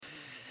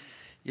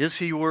Is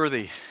he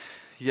worthy?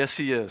 Yes,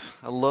 he is.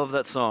 I love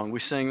that song. We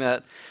sang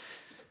that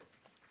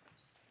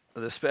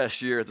this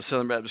past year at the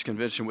Southern Baptist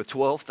Convention with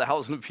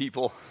 12,000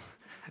 people.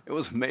 It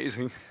was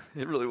amazing.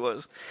 It really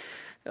was.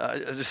 I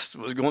just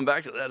was going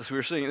back to that as we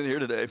were singing it here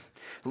today.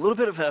 A little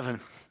bit of heaven.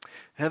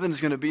 Heaven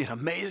is going to be an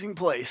amazing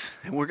place,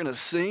 and we're going to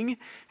sing,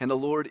 and the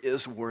Lord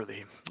is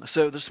worthy.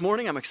 So this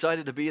morning, I'm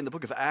excited to be in the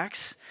book of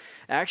Acts,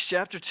 Acts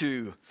chapter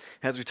 2,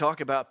 as we talk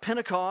about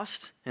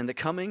Pentecost and the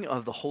coming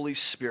of the Holy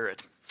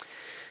Spirit.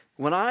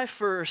 When I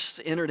first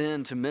entered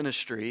into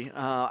ministry,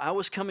 I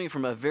was coming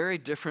from a very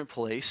different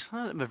place.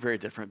 Not very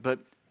different, but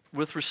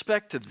with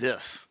respect to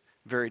this,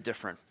 very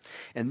different.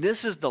 And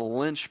this is the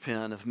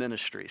linchpin of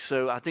ministry.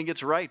 So I think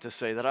it's right to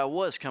say that I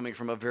was coming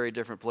from a very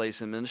different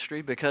place in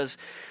ministry, because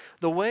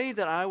the way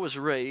that I was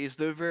raised,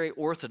 though very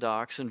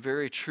orthodox and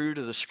very true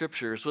to the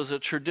scriptures, was a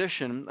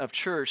tradition of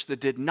church that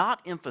did not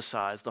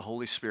emphasize the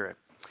Holy Spirit.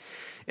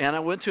 And I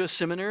went to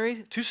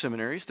two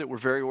seminaries that were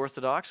very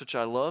orthodox, which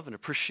I love and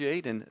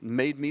appreciate and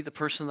made me the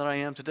person that I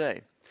am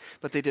today.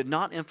 But they did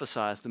not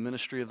emphasize the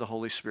ministry of the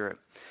Holy Spirit.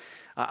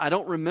 I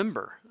don't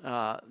remember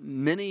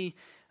many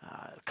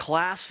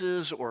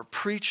classes or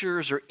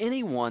preachers or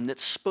anyone that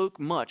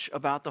spoke much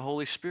about the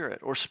Holy Spirit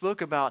or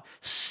spoke about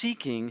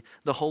seeking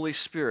the Holy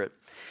Spirit.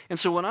 And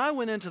so when I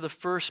went into the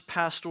first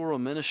pastoral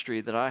ministry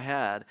that I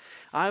had,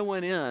 I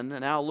went in, and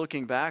now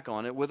looking back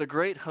on it, with a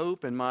great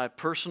hope in my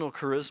personal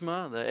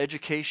charisma, the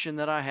education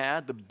that I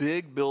had, the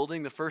big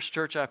building. The first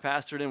church I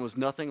pastored in was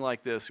nothing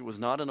like this. It was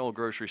not an old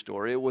grocery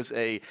store. It was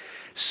a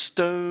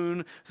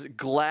stone,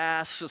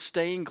 glass,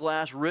 stained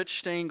glass, rich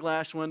stained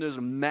glass windows,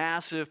 a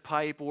massive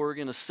pipe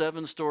organ, a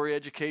 7-story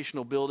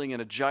educational building,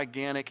 and a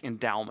gigantic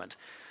endowment.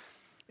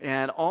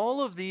 And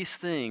all of these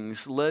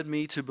things led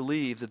me to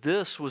believe that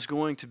this was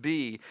going to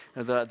be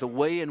the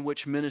way in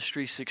which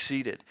ministry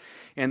succeeded.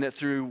 And that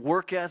through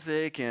work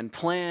ethic and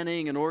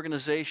planning and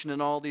organization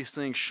and all these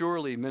things,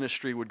 surely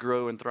ministry would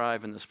grow and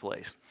thrive in this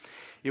place.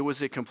 It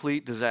was a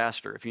complete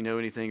disaster, if you know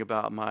anything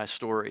about my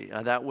story.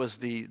 That was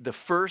the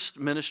first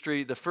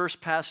ministry, the first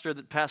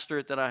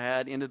pastorate that I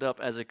had ended up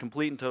as a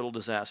complete and total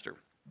disaster.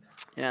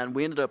 And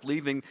we ended up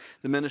leaving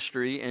the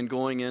ministry and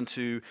going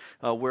into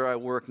where I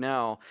work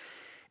now.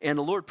 And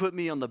the Lord put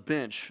me on the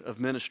bench of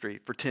ministry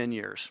for 10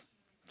 years.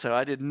 So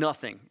I did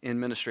nothing in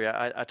ministry.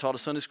 I taught a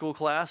Sunday school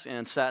class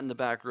and sat in the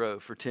back row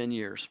for 10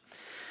 years.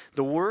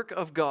 The work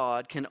of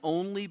God can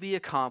only be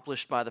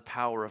accomplished by the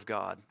power of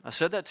God. I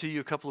said that to you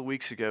a couple of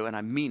weeks ago, and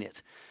I mean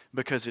it,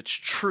 because it's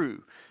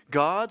true.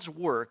 God's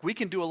work, we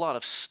can do a lot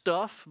of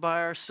stuff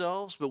by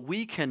ourselves, but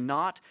we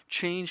cannot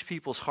change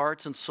people's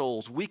hearts and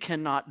souls. We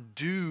cannot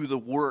do the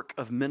work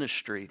of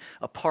ministry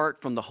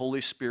apart from the Holy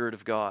Spirit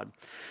of God.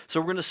 So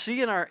we're going to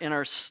see in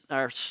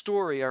our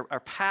story, our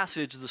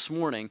passage this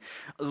morning,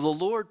 the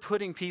Lord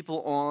putting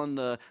people on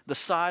the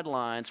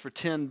sidelines for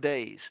 10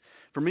 days.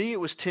 For me, it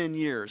was 10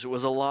 years. It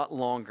was a lot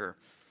longer.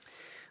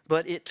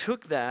 But it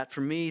took that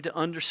for me to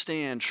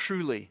understand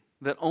truly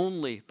that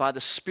only by the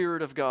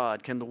Spirit of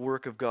God can the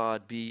work of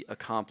God be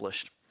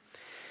accomplished.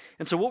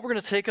 And so what we're going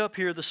to take up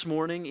here this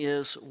morning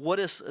is what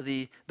is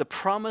the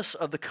promise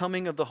of the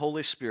coming of the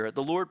Holy Spirit.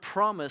 The Lord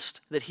promised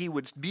that He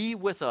would be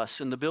with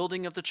us in the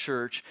building of the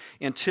church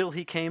until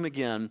He came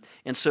again.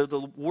 And so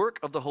the work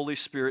of the Holy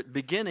Spirit,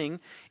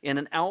 beginning in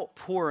an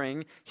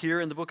outpouring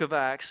here in the book of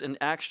Acts, in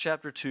Acts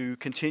chapter 2,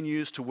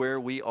 continues to where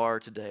we are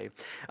today.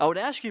 I would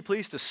ask you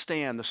please to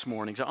stand this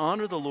morning to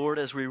honor the Lord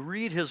as we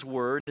read His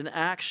word in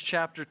Acts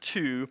chapter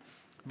 2,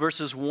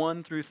 verses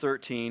 1 through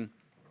 13.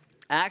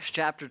 Acts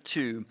chapter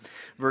 2,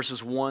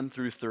 verses 1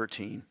 through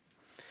 13.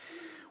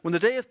 When the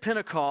day of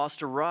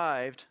Pentecost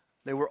arrived,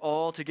 they were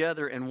all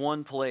together in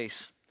one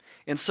place.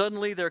 And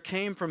suddenly there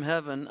came from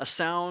heaven a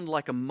sound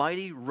like a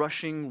mighty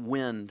rushing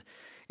wind,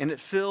 and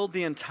it filled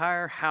the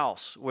entire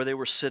house where they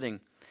were sitting.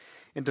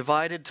 And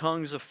divided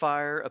tongues of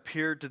fire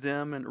appeared to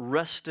them and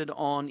rested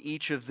on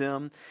each of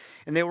them.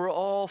 And they were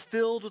all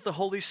filled with the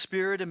Holy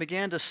Spirit and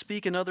began to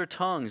speak in other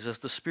tongues as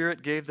the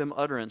Spirit gave them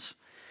utterance.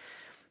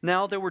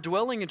 Now there were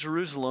dwelling in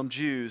Jerusalem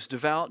Jews,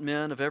 devout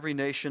men of every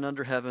nation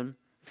under heaven.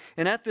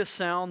 And at this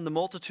sound the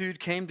multitude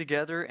came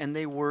together, and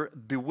they were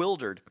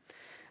bewildered,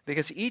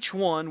 because each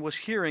one was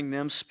hearing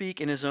them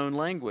speak in his own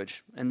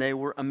language. And they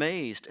were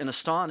amazed and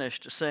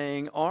astonished,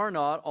 saying, "Are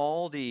not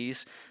all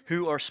these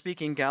who are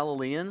speaking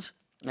Galileans?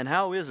 And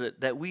how is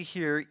it that we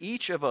hear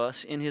each of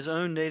us in his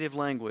own native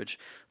language,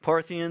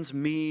 Parthians,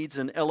 Medes,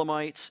 and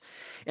Elamites,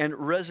 and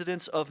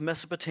residents of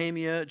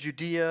Mesopotamia,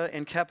 Judea,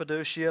 and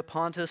Cappadocia,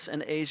 Pontus,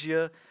 and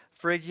Asia,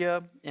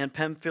 Phrygia, and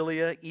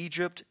Pamphylia,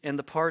 Egypt, and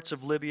the parts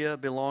of Libya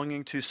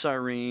belonging to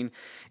Cyrene,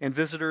 and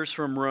visitors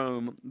from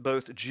Rome,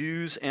 both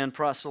Jews and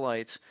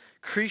proselytes,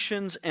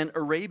 Cretians and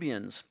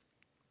Arabians?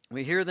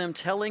 We hear them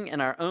telling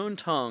in our own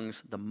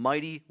tongues the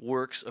mighty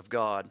works of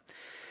God."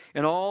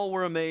 And all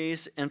were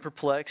amazed and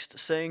perplexed,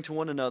 saying to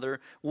one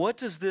another, "What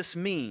does this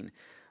mean?"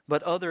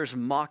 But others,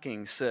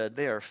 mocking, said,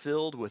 "They are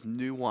filled with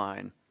new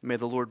wine." May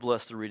the Lord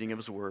bless the reading of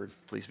His word.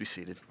 Please be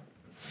seated.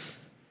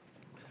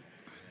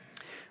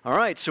 All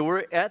right, so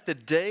we're at the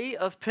day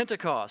of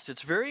Pentecost.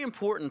 It's very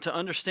important to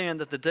understand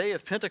that the day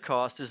of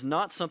Pentecost is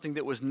not something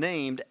that was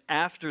named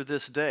after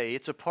this day.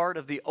 It's a part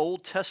of the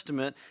Old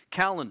Testament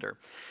calendar.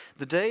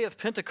 The day of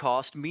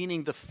Pentecost,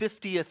 meaning the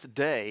 50th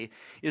day,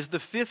 is the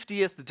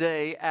 50th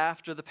day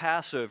after the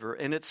Passover,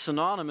 and it's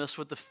synonymous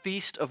with the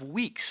Feast of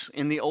Weeks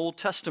in the Old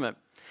Testament.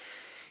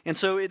 And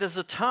so it is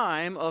a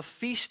time of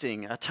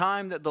feasting, a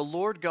time that the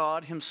Lord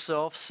God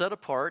himself set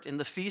apart in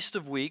the Feast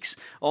of Weeks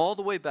all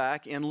the way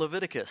back in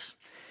Leviticus.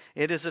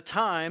 It is a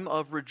time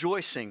of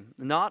rejoicing,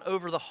 not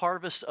over the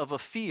harvest of a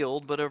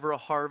field, but over a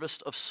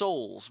harvest of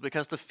souls,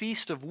 because the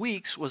Feast of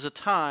Weeks was a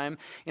time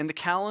in the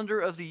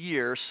calendar of the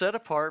year set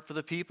apart for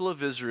the people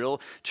of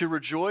Israel to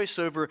rejoice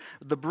over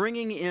the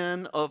bringing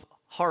in of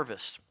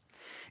harvest.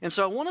 And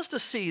so I want us to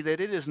see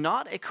that it is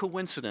not a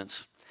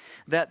coincidence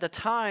that the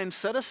time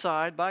set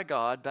aside by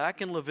God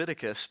back in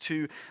Leviticus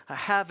to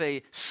have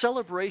a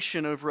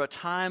celebration over a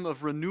time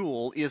of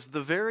renewal is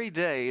the very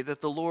day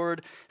that the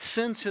Lord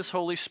sends His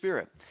Holy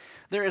Spirit.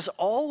 There is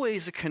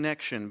always a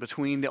connection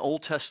between the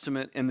Old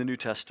Testament and the New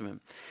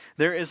Testament.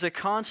 There is a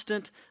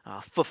constant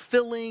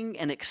fulfilling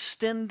and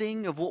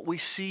extending of what we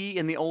see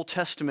in the Old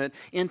Testament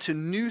into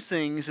new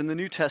things in the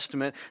New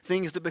Testament,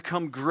 things that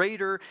become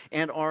greater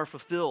and are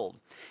fulfilled.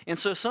 And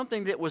so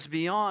something that was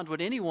beyond what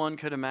anyone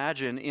could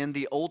imagine in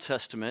the Old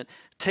Testament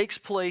takes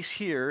place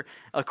here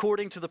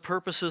according to the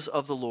purposes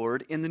of the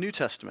Lord in the New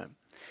Testament.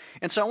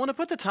 And so I want to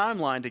put the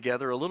timeline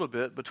together a little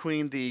bit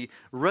between the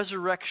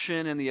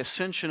resurrection and the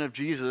ascension of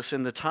Jesus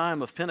in the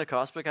time of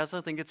Pentecost, because I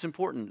think it's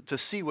important to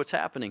see what's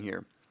happening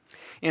here.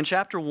 In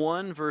chapter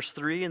 1, verse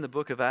 3 in the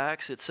book of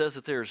Acts, it says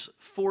that there's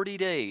 40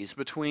 days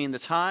between the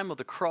time of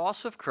the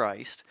cross of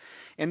Christ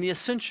and the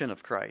ascension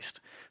of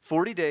Christ.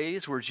 40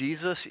 days where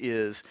Jesus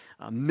is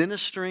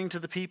ministering to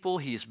the people,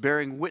 he's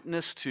bearing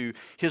witness to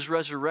his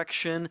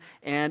resurrection,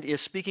 and is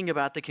speaking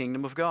about the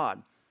kingdom of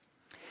God.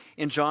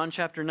 In John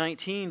chapter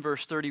 19,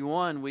 verse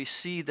 31, we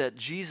see that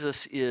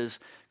Jesus is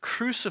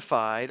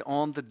crucified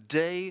on the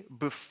day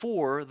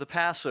before the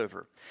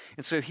Passover.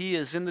 And so he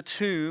is in the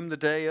tomb the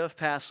day of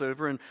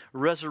Passover and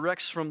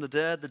resurrects from the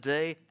dead the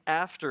day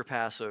after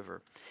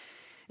Passover.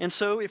 And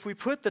so if we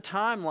put the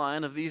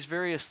timeline of these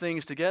various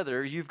things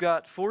together, you've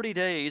got 40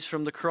 days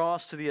from the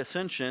cross to the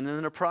ascension, and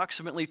then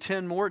approximately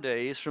 10 more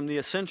days from the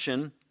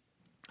ascension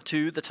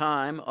to the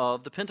time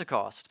of the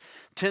Pentecost.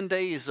 10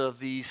 days of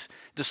these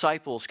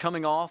disciples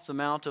coming off the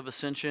Mount of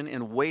Ascension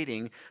and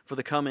waiting for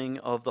the coming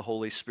of the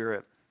Holy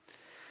Spirit.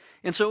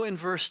 And so in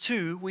verse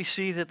 2, we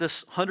see that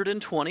this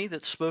 120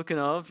 that's spoken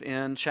of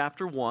in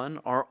chapter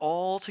 1 are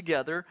all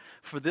together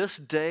for this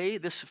day,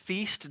 this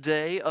feast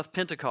day of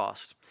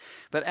Pentecost.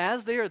 But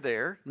as they are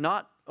there,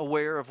 not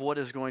aware of what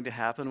is going to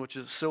happen, which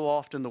is so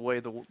often the way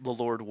the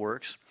Lord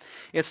works,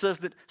 it says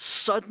that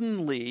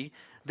suddenly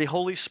the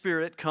Holy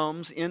Spirit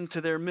comes into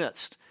their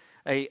midst,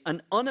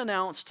 an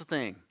unannounced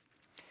thing.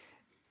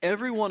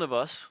 Every one of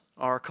us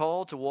are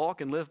called to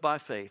walk and live by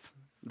faith.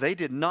 They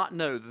did not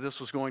know that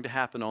this was going to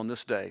happen on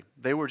this day.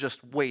 They were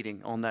just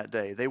waiting on that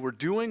day. They were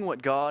doing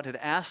what God had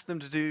asked them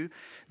to do.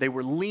 They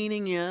were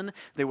leaning in.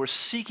 They were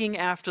seeking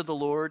after the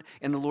Lord,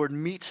 and the Lord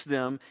meets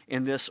them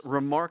in this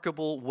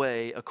remarkable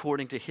way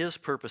according to His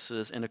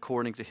purposes and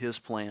according to His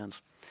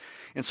plans.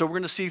 And so we're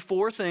going to see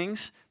 4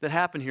 things that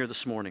happen here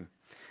this morning.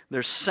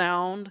 There's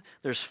sound,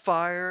 there's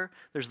fire,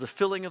 there's the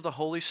filling of the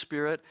Holy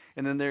Spirit,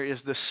 and then there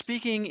is the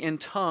speaking in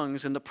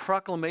tongues and the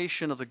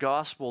proclamation of the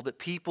gospel that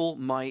people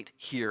might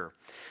hear.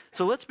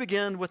 So let's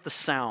begin with the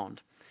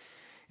sound.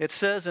 It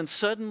says, and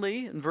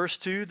suddenly, in verse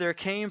 2, there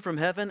came from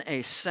heaven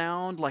a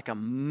sound like a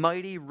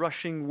mighty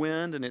rushing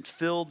wind, and it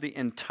filled the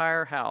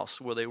entire house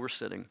where they were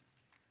sitting.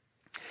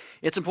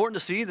 It's important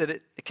to see that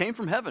it came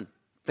from heaven.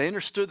 They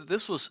understood that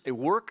this was a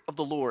work of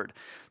the Lord.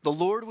 The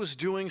Lord was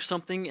doing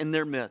something in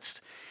their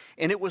midst.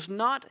 And it was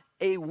not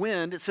a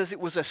wind, it says it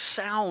was a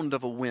sound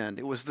of a wind.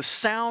 It was the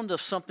sound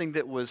of something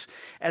that was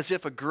as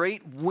if a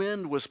great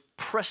wind was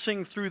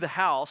pressing through the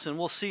house. And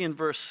we'll see in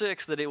verse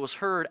 6 that it was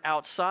heard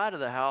outside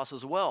of the house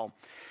as well.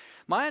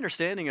 My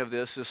understanding of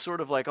this is sort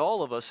of like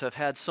all of us have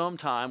had some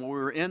time where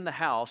we were in the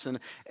house and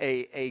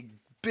a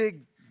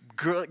big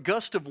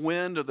gust of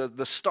wind or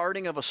the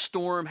starting of a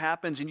storm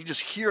happens and you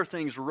just hear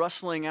things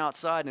rustling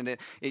outside, and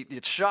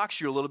it shocks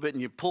you a little bit,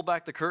 and you pull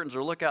back the curtains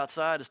or look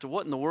outside as to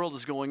what in the world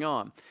is going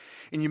on.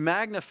 And you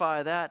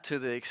magnify that to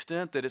the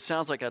extent that it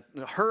sounds like a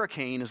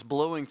hurricane is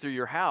blowing through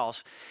your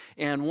house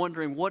and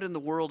wondering what in the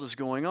world is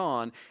going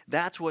on.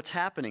 That's what's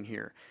happening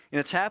here. And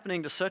it's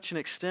happening to such an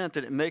extent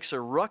that it makes a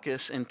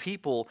ruckus and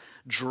people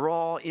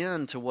draw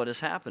into what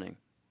is happening.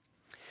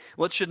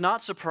 Well, it should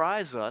not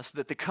surprise us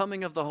that the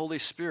coming of the Holy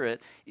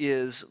Spirit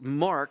is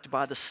marked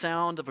by the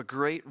sound of a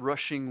great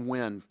rushing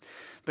wind,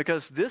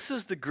 because this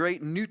is the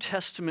great New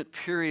Testament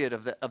period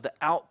of the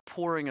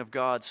outpouring of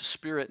God's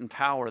Spirit and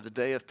power, the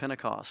day of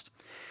Pentecost.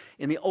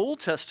 In the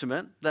Old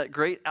Testament, that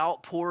great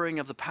outpouring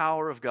of the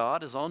power of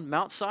God is on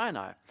Mount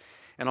Sinai.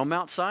 And on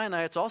Mount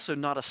Sinai, it's also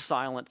not a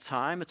silent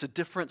time. It's a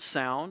different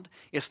sound.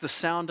 It's the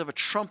sound of a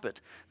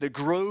trumpet that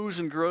grows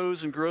and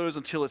grows and grows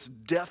until it's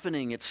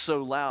deafening. It's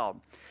so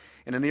loud.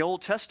 And in the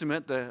Old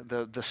Testament,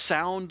 the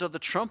sound of the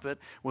trumpet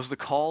was the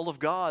call of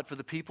God for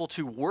the people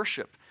to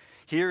worship.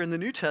 Here in the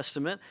New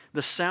Testament,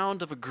 the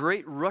sound of a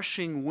great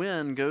rushing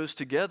wind goes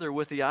together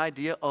with the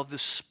idea of the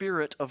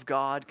Spirit of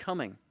God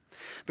coming.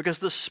 Because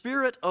the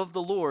Spirit of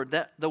the Lord,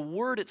 that the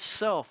word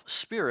itself,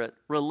 Spirit,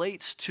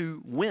 relates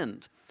to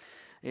wind.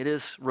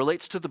 It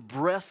relates to the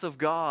breath of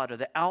God, or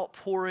the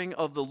outpouring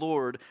of the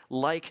Lord,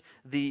 like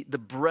the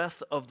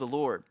breath of the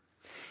Lord.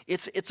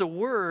 It's a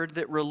word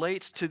that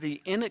relates to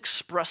the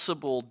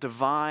inexpressible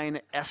divine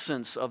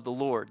essence of the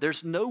Lord.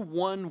 There's no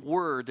one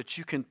word that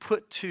you can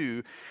put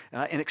to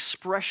an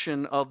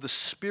expression of the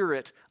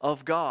Spirit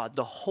of God,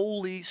 the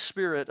Holy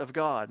Spirit of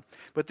God.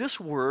 But this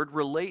word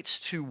relates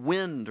to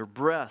wind or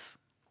breath.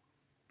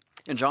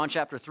 In John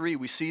chapter 3,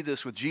 we see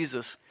this with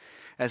Jesus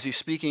as he's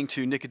speaking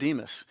to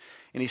Nicodemus.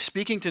 And he's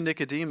speaking to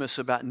Nicodemus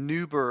about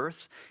new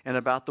birth and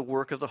about the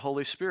work of the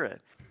Holy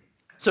Spirit.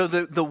 So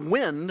the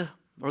wind,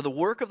 or the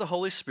work of the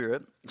Holy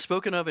Spirit,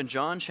 spoken of in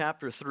John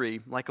chapter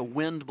 3, like a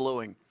wind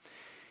blowing.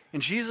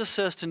 And Jesus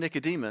says to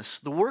Nicodemus,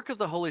 the work of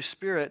the Holy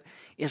Spirit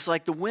is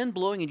like the wind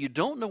blowing, and you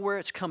don't know where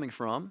it's coming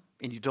from,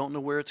 and you don't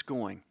know where it's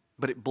going,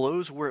 but it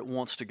blows where it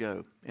wants to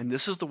go. And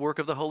this is the work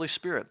of the Holy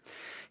Spirit.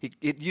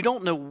 You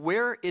don't know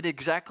where it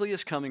exactly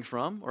is coming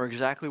from or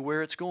exactly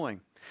where it's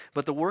going.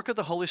 But the work of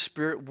the Holy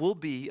Spirit will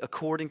be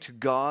according to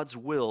God's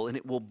will, and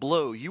it will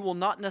blow. You will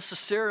not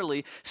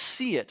necessarily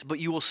see it, but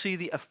you will see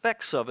the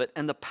effects of it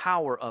and the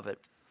power of it.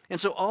 And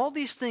so all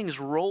these things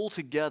roll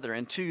together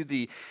into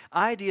the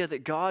idea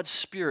that God's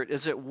Spirit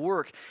is at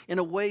work in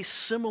a way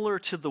similar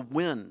to the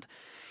wind.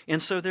 And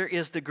so there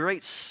is the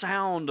great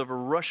sound of a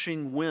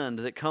rushing wind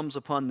that comes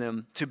upon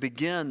them to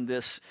begin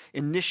this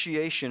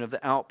initiation of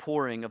the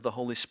outpouring of the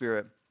Holy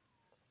Spirit.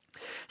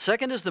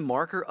 Second is the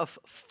marker of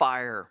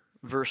fire.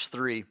 Verse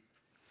 3,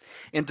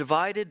 and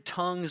divided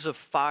tongues of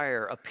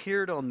fire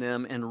appeared on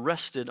them and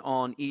rested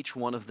on each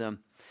one of them.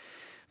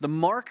 The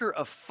marker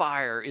of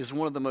fire is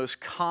one of the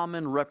most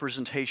common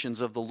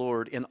representations of the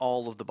Lord in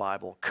all of the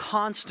Bible.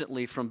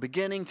 Constantly, from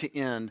beginning to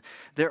end,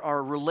 there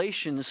are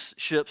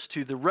relationships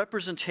to the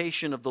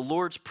representation of the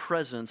Lord's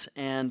presence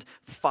and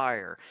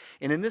fire.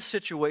 And in this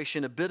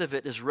situation, a bit of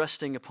it is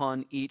resting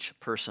upon each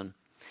person.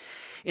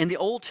 In the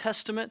Old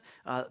Testament,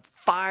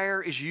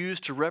 fire is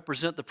used to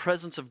represent the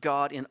presence of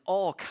God in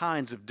all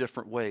kinds of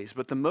different ways.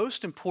 But the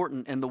most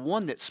important, and the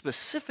one that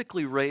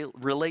specifically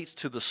relates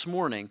to this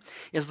morning,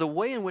 is the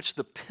way in which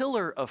the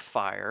pillar of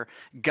fire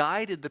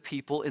guided the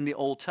people in the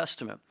Old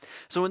Testament.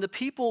 So when the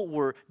people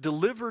were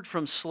delivered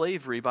from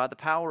slavery by the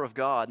power of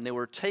God, and they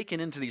were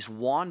taken into these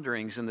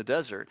wanderings in the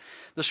desert,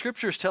 the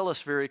Scriptures tell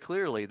us very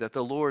clearly that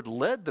the Lord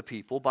led the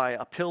people by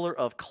a pillar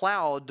of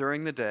cloud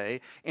during the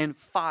day and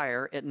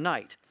fire at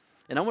night.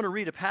 And I want to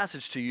read a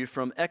passage to you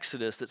from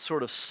Exodus that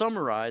sort of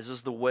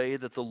summarizes the way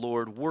that the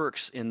Lord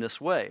works in this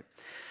way.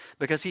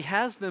 Because he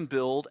has them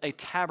build a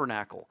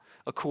tabernacle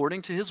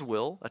according to his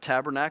will. A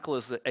tabernacle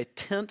is a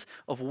tent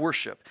of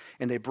worship.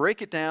 And they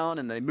break it down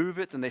and they move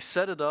it and they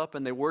set it up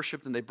and they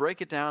worship and they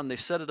break it down and they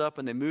set it up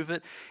and they move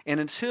it. And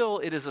until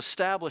it is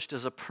established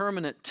as a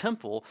permanent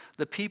temple,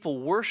 the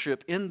people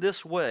worship in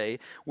this way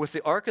with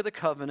the Ark of the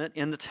Covenant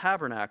in the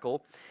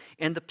tabernacle.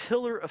 And the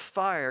pillar of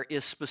fire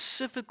is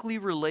specifically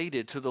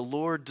related to the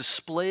Lord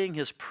displaying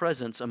his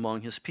presence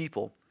among his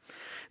people.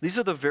 These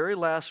are the very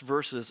last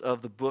verses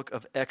of the book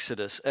of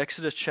Exodus,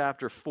 Exodus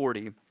chapter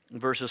 40,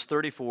 verses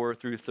 34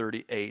 through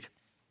 38.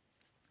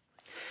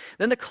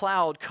 Then the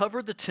cloud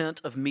covered the tent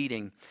of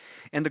meeting,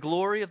 and the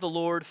glory of the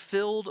Lord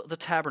filled the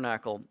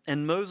tabernacle.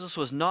 And Moses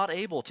was not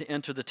able to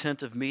enter the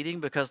tent of meeting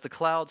because the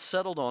cloud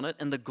settled on it,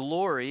 and the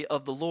glory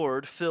of the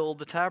Lord filled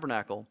the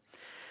tabernacle.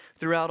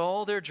 Throughout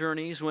all their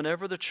journeys,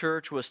 whenever the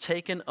church was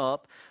taken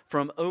up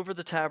from over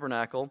the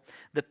tabernacle,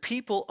 the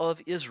people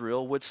of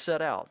Israel would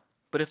set out.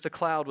 But if the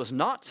cloud was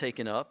not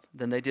taken up,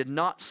 then they did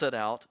not set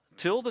out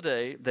till the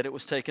day that it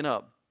was taken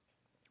up.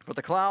 For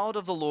the cloud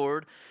of the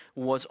Lord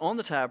was on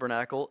the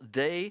tabernacle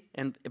day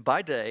and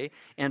by day,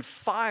 and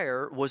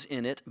fire was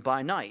in it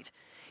by night,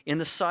 in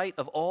the sight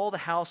of all the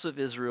house of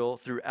Israel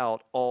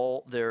throughout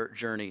all their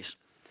journeys.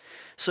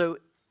 So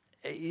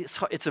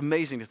it's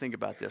amazing to think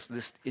about this.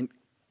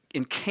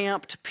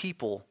 Encamped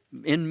people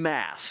in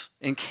mass,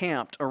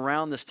 encamped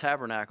around this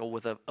tabernacle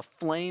with a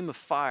flame of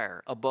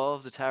fire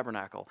above the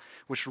tabernacle,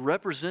 which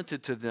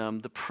represented to them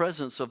the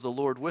presence of the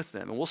Lord with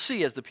them. And we'll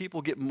see as the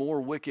people get more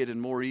wicked and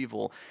more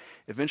evil,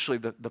 eventually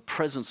the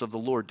presence of the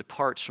Lord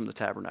departs from the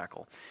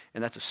tabernacle.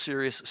 And that's a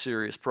serious,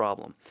 serious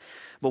problem.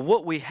 But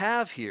what we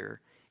have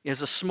here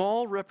is a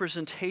small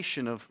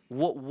representation of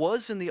what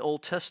was in the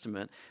Old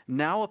Testament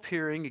now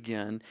appearing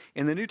again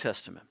in the New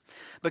Testament.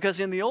 Because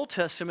in the Old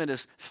Testament,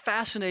 as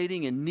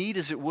fascinating and neat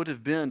as it would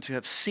have been to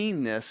have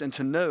seen this and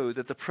to know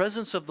that the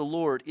presence of the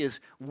Lord is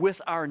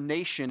with our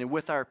nation and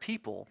with our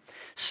people,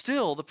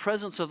 still the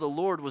presence of the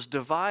Lord was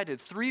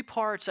divided 3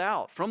 parts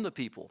out from the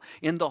people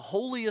in the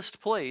holiest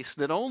place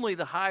that only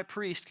the high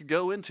priest could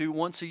go into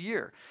once a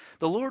year.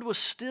 The Lord was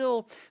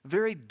still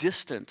very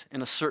distant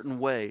in a certain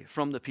way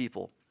from the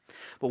people.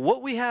 But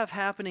what we have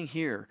happening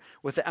here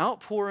with the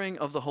outpouring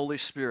of the Holy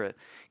Spirit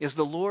is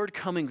the Lord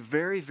coming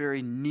very,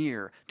 very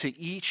near to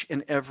each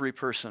and every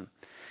person.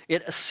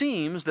 It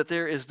seems that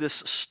there is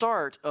this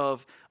start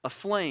of a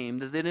flame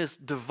that then is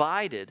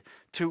divided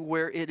to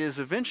where it is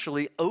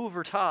eventually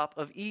over top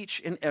of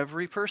each and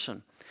every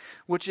person,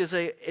 which is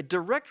a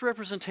direct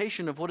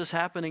representation of what is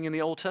happening in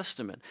the Old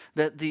Testament,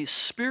 that the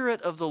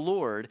Spirit of the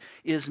Lord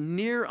is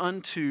near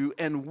unto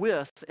and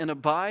with and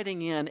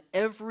abiding in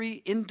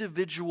every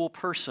individual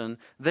person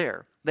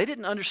there. They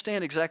didn't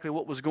understand exactly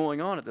what was going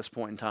on at this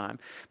point in time,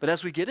 but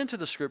as we get into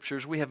the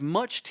Scriptures, we have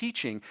much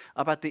teaching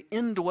about the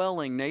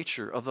indwelling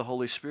nature of the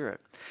Holy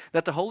Spirit,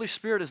 that the Holy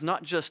Spirit is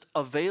not just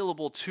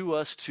available to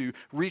us to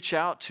reach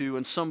out to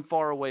in some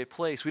faraway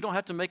place. We don't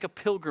have to make a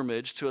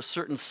pilgrimage to a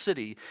certain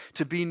city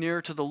to be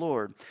near to the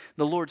Lord.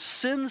 The Lord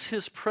sends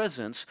His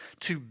presence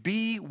to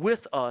be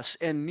with us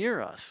and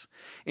near us,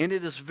 and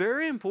it is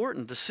very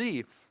important to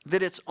see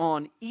that it's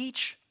on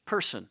each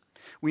person.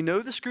 We know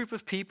this group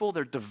of people,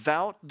 they're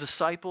devout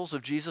disciples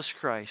of Jesus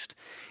Christ.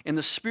 And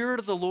the Spirit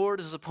of the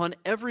Lord is upon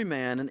every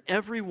man and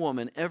every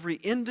woman, every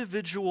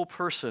individual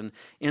person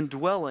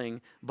indwelling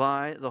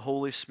by the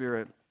Holy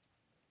Spirit.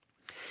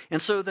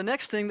 And so the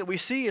next thing that we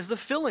see is the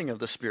filling of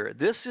the Spirit.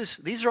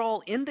 These are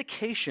all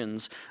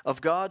indications of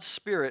God's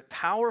Spirit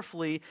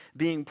powerfully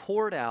being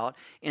poured out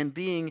and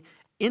being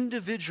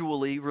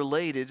individually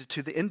related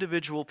to the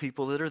individual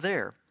people that are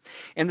there.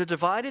 And the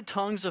divided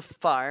tongues of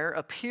fire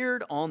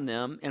appeared on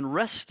them and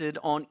rested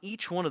on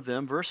each one of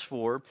them, verse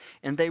 4,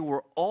 and they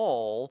were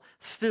all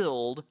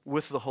filled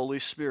with the Holy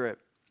Spirit.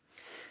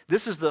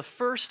 This is the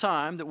first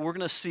time that we're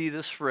going to see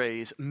this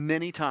phrase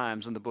many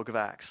times in the book of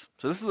Acts.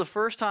 So this is the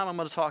first time I'm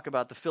going to talk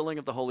about the filling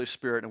of the Holy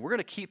Spirit, and we're going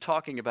to keep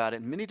talking about it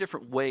in many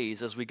different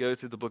ways as we go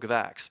through the book of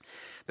Acts,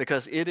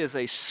 because it is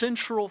a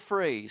central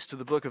phrase to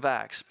the book of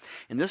Acts.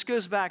 And this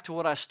goes back to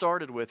what I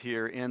started with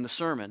here in the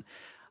sermon.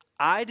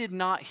 I did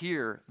not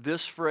hear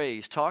this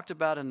phrase talked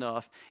about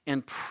enough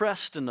and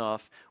pressed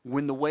enough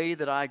when the way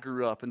that I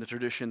grew up, in the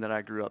tradition that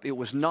I grew up. It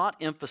was not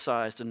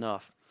emphasized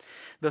enough.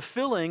 The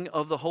filling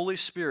of the Holy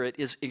Spirit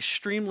is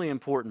extremely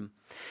important.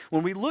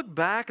 When we look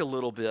back a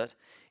little bit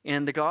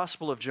in the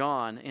Gospel of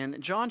John, and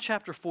John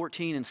chapter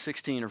 14 and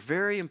 16 are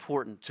very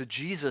important to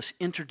Jesus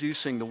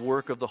introducing the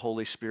work of the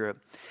Holy Spirit.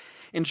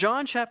 In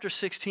John chapter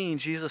 16,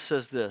 Jesus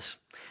says this,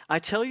 "I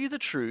tell you the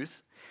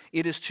truth,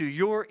 it is to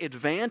your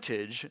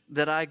advantage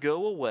that I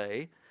go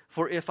away,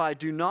 for if I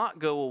do not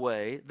go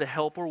away, the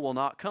Helper will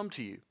not come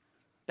to you."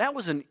 That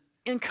was an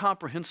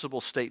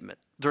incomprehensible statement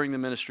during the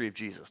ministry of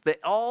Jesus.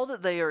 All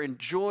that they are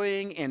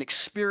enjoying and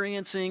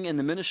experiencing in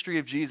the ministry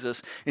of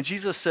Jesus, and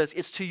Jesus says,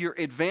 it's to your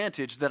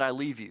advantage that I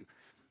leave you.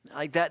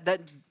 Like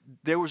that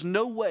there was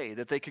no way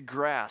that they could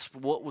grasp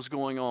what was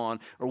going on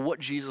or what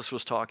Jesus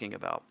was talking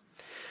about.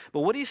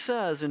 But what he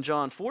says in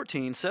John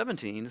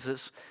 14:17 is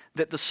this,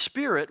 that the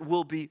Spirit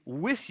will be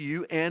with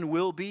you and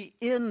will be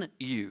in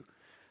you.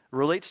 It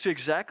relates to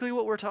exactly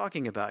what we're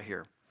talking about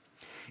here.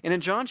 And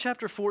in John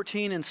chapter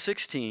 14 and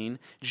 16,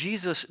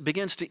 Jesus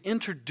begins to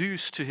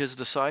introduce to his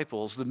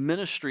disciples the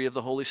ministry of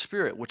the Holy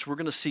Spirit, which we're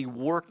going to see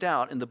worked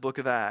out in the book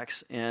of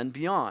Acts and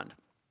beyond.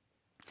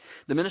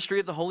 The ministry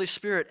of the Holy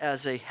Spirit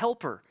as a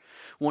helper,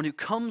 one who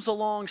comes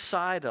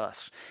alongside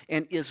us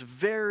and is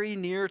very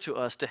near to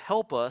us to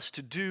help us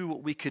to do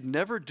what we could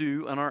never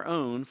do on our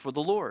own for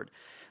the Lord,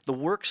 the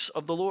works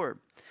of the Lord.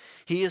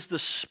 He is the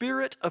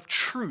Spirit of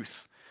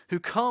truth who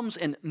comes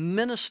and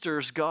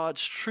ministers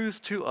God's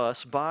truth to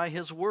us by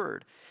His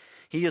Word.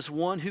 He is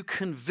one who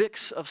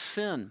convicts of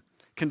sin,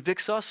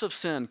 convicts us of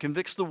sin,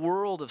 convicts the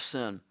world of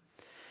sin.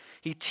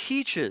 He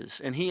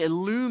teaches and He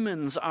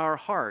illumines our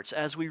hearts.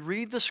 As we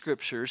read the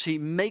Scriptures, He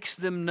makes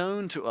them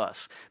known to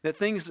us, that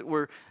things that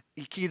were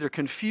either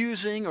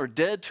confusing or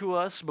dead to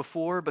us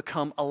before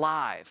become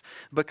alive,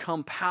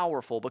 become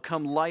powerful,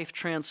 become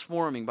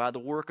life-transforming by the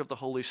work of the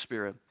Holy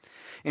Spirit.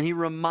 And He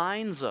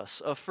reminds us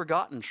of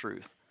forgotten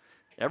truth.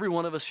 Every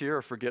one of us here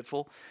are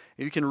forgetful.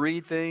 You can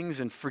read things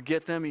and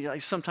forget them.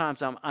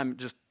 Sometimes I'm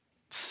just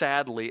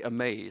sadly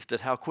amazed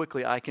at how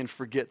quickly I can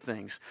forget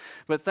things.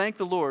 But thank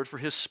the Lord for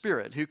His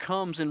Spirit who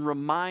comes and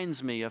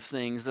reminds me of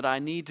things that I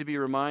need to be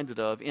reminded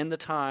of in the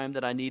time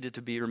that I needed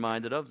to be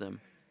reminded of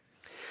them.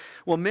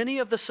 Well, many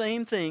of the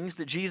same things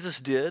that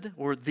Jesus did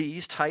were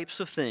these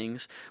types of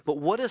things, but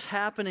what is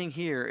happening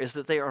here is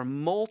that they are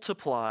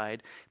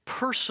multiplied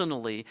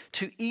personally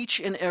to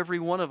each and every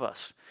one of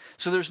us.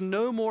 So there's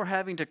no more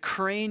having to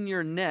crane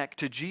your neck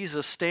to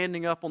Jesus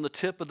standing up on the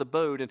tip of the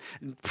boat and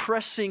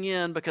pressing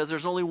in because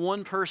there's only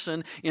one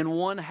person in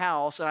one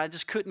house and I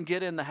just couldn't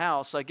get in the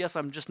house, so I guess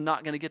I'm just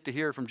not going to get to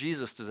hear from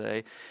Jesus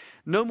today.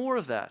 No more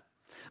of that.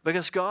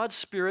 Because God's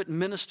Spirit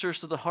ministers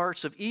to the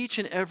hearts of each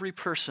and every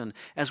person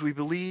as we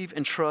believe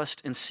and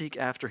trust and seek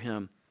after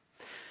Him.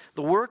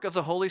 The work of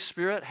the Holy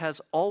Spirit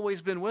has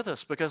always been with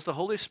us because the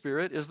Holy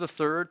Spirit is the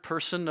third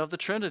person of the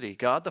Trinity.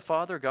 God the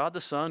Father, God the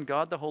Son,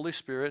 God the Holy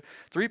Spirit,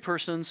 three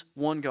persons,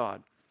 one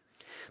God.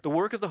 The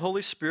work of the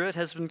Holy Spirit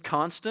has been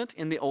constant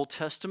in the Old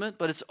Testament,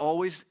 but it's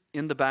always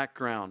in the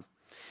background.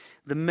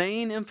 the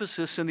main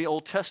emphasis in the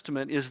Old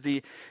Testament is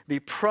the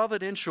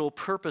providential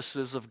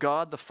purposes of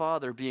God the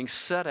Father being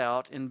set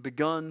out and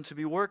begun to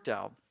be worked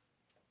out.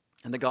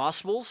 In the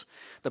Gospels,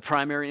 the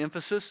primary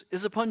emphasis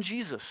is upon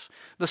Jesus,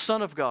 the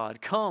Son of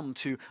God, come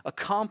to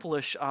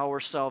accomplish our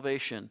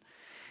salvation.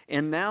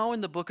 And now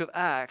in the book of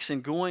Acts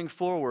and going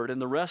forward in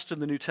the rest of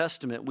the New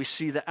Testament, we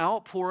see the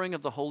outpouring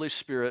of the Holy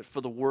Spirit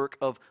for the work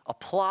of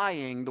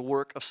applying the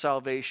work of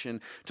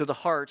salvation to the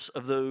hearts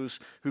of those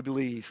who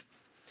believe.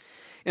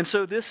 And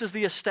so this is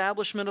the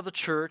establishment of the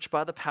church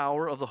by the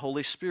power of the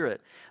Holy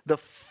Spirit. The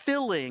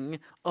filling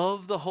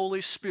of the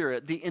Holy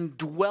Spirit, the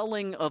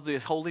indwelling of the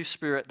Holy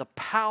Spirit, the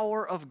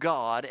power of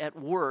God at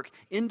work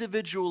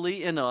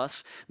individually in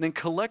us, and then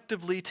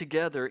collectively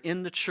together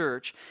in the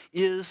church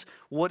is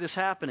what is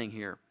happening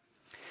here.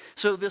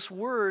 So this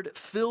word,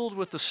 filled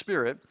with the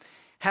Spirit,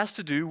 has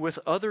to do with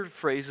other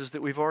phrases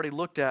that we've already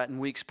looked at in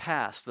weeks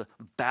past. The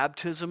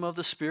baptism of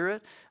the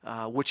Spirit,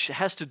 which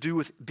has to do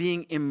with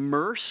being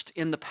immersed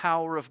in the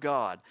power of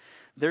God.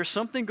 There's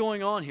something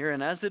going on here,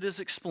 and as it is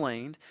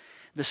explained,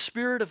 the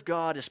Spirit of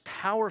God is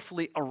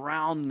powerfully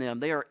around them.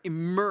 They are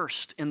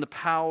immersed in the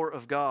power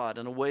of God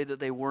in a way that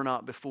they were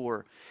not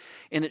before.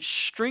 And it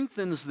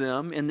strengthens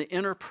them in the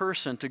inner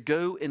person to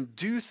go and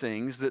do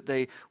things that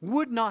they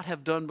would not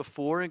have done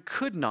before and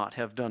could not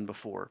have done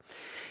before.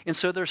 And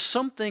so there's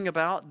something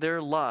about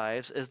their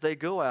lives as they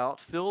go out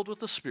filled with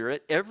the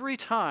Spirit. Every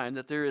time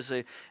that there is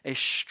a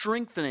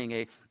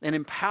strengthening, an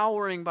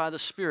empowering by the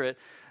Spirit,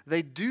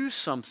 they do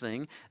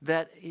something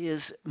that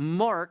is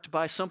marked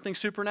by something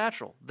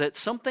supernatural. That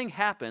something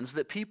happens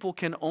that people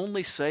can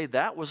only say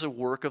that was a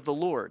work of the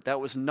Lord.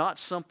 That was not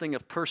something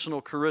of personal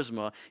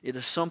charisma. It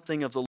is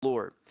something of the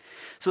Lord.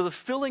 So the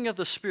filling of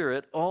the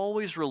Spirit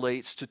always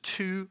relates to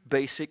two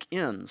basic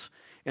ends.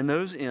 And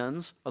those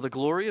ends are the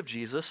glory of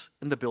Jesus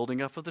and the building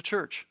up of the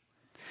church.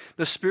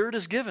 The Spirit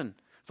is given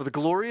for the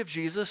glory of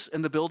Jesus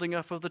and the building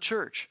up of the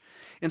church.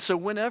 And so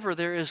whenever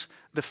there is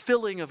the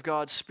filling of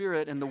God's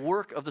Spirit and the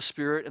work of the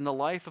Spirit in the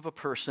life of a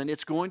person,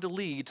 it's going to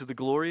lead to the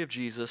glory of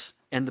Jesus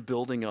and the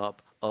building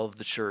up of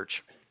the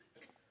church.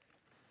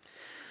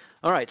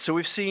 All right, so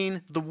we've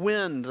seen the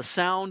wind, the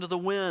sound of the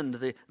wind,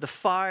 the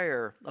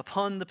fire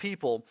upon the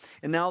people,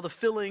 and now the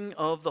filling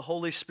of the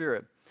Holy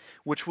Spirit,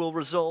 which will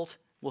result,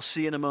 we'll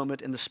see in a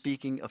moment, in the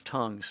speaking of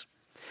tongues.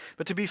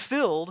 But to be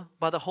filled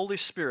by the Holy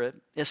Spirit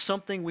is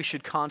something we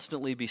should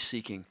constantly be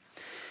seeking.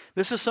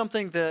 This is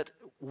something that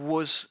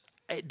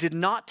did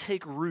not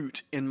take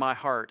root in my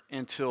heart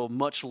until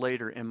much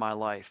later in my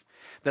life,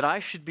 that I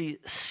should be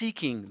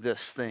seeking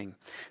this thing,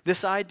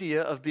 this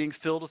idea of being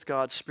filled with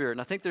God's Spirit.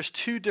 And I think there's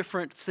two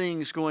different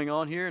things going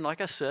on here, and like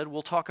I said,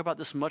 we'll talk about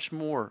this much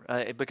more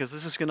because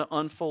this is going to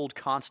unfold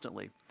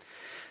constantly.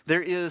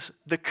 There is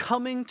the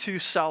coming to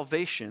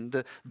salvation,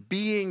 the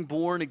being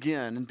born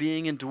again and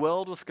being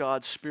indwelled with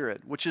God's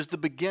Spirit, which is the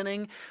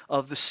beginning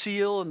of the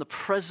seal and the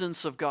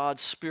presence of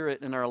God's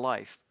Spirit in our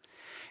life.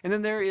 And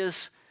then there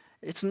is,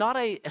 it's not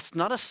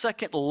a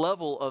second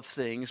level of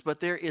things,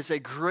 but there is a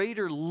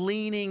greater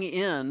leaning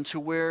in to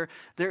where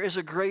there is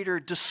a greater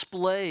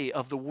display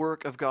of the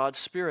work of God's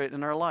Spirit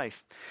in our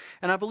life.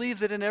 And I believe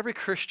that in every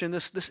Christian,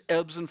 this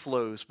ebbs and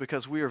flows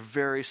because we are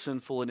very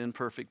sinful and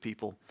imperfect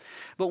people.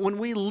 But when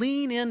we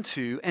lean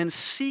into and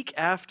seek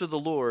after the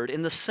Lord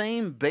in the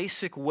same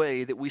basic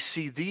way that we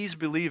see these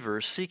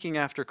believers seeking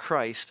after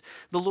Christ,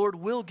 the Lord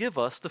will give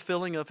us the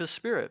filling of His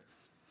Spirit.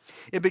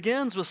 It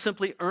begins with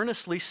simply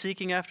earnestly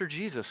seeking after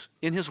Jesus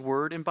in His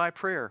Word and by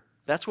prayer.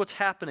 That's what's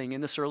happening in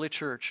this early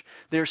church.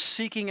 They're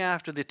seeking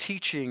after the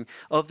teaching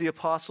of the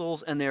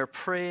apostles and they're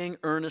praying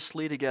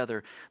earnestly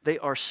together. They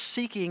are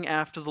seeking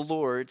after the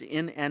Lord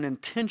in an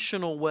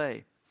intentional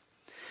way.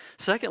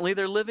 Secondly,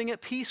 they're living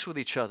at peace with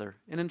each other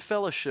and in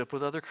fellowship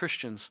with other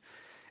Christians.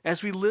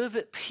 As we live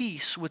at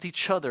peace with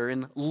each other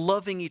and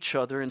loving each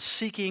other and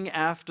seeking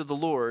after the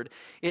Lord,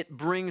 it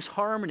brings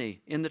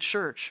harmony in the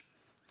church.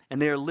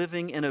 And they are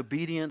living in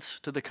obedience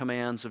to the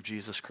commands of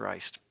Jesus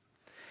Christ.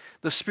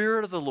 The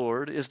Spirit of the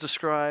Lord is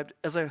described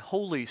as a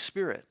Holy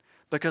Spirit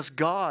because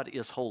God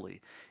is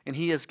holy. And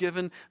He has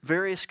given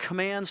various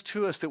commands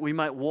to us that we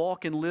might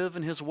walk and live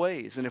in His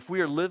ways. And if we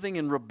are living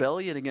in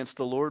rebellion against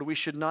the Lord, we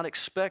should not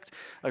expect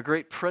a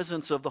great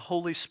presence of the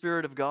Holy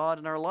Spirit of God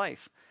in our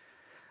life.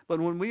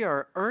 But when we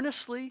are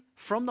earnestly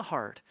from the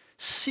heart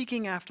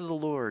seeking after the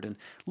Lord and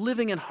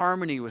living in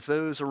harmony with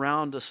those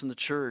around us in the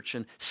church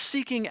and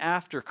seeking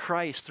after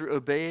Christ through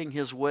obeying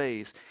His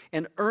ways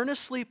and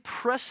earnestly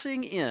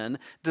pressing in,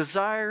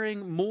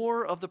 desiring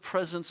more of the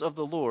presence of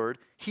the Lord,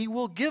 He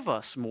will give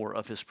us more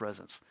of His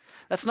presence.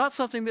 That's not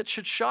something that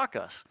should shock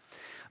us,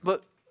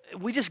 but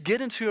we just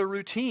get into a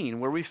routine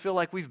where we feel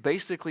like we've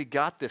basically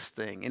got this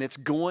thing and it's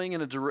going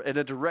in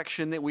a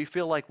direction that we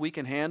feel like we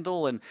can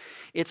handle. And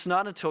it's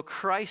not until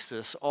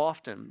crisis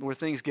often where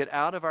things get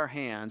out of our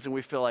hands and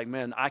we feel like,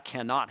 man, I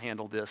cannot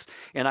handle this.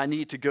 And I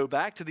need to go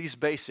back to these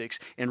basics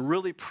and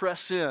really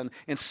press in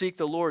and seek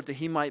the Lord that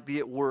He might be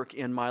at work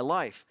in my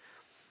life.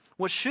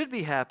 What should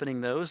be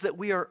happening, though, is that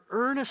we are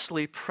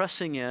earnestly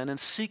pressing in and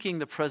seeking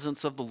the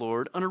presence of the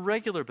Lord on a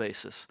regular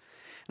basis.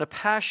 in a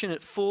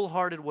passionate,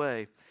 full-hearted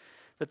way,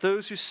 that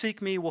those who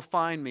seek me will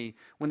find me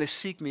when they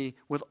seek me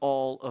with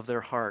all of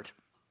their heart.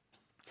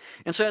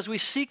 And so as we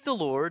seek the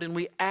Lord and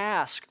we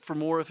ask for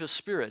more of His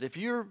Spirit, if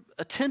you're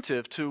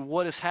attentive to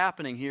what is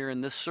happening here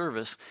in this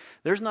service,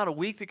 there's not a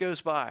week that goes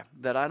by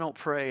that I don't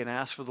pray and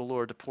ask for the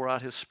Lord to pour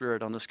out His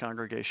Spirit on this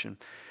congregation.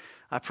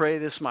 I pray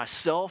this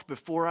myself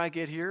before I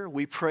get here.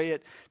 We pray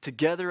it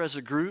together as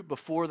a group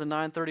before the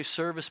 9:30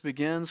 service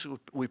begins.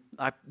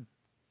 I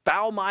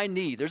bow my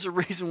knee. There's a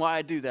reason why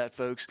I do that,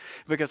 folks,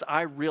 because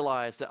I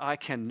realize that I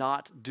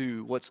cannot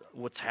do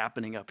what's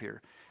happening up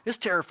here. It's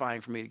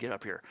terrifying for me to get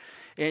up here.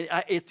 And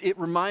it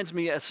reminds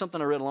me of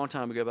something I read a long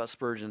time ago about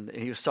Spurgeon.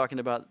 He was talking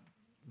about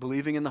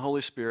believing in the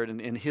Holy Spirit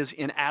and his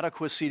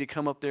inadequacy to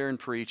come up there and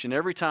preach. And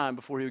every time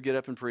before he would get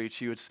up and preach,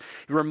 he would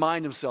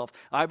remind himself,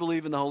 I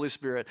believe in the Holy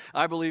Spirit.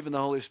 I believe in the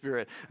Holy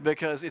Spirit.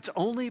 Because it's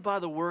only by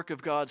the work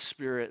of God's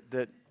Spirit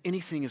that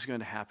anything is going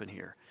to happen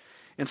here.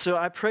 And so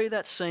I pray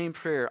that same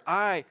prayer.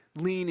 I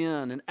lean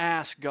in and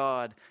ask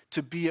God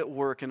to be at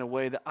work in a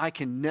way that I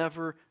can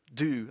never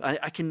do.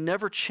 I can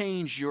never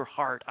change your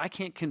heart. I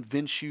can't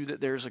convince you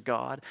that there's a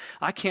God.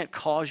 I can't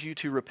cause you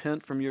to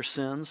repent from your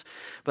sins,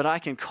 but I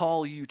can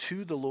call you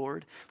to the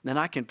Lord, and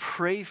I can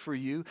pray for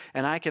you,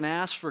 and I can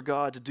ask for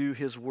God to do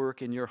His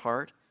work in your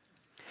heart.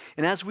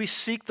 And as we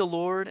seek the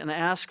Lord and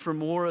ask for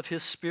more of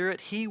His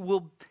Spirit, He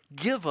will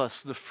give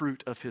us the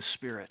fruit of His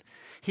Spirit.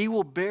 He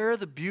will bear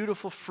the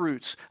beautiful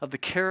fruits of the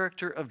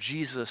character of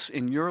Jesus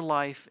in your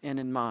life and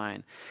in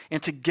mine.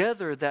 And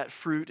together that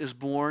fruit is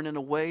born in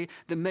a way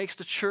that makes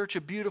the church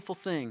a beautiful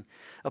thing,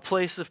 a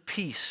place of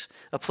peace,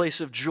 a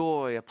place of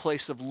joy, a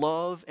place of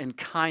love and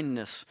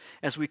kindness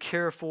as we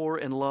care for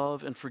and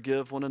love and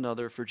forgive one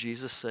another for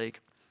Jesus' sake.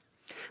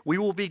 We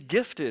will be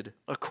gifted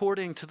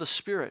according to the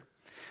Spirit.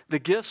 The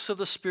gifts of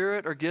the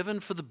Spirit are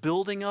given for the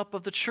building up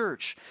of the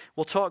church.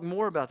 We'll talk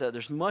more about that.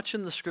 There's much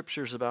in the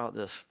Scriptures about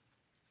this.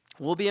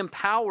 We'll be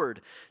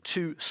empowered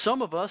to,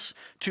 some of us,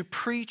 to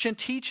preach and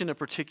teach in a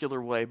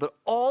particular way, but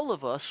all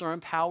of us are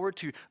empowered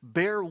to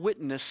bear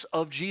witness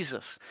of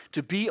Jesus,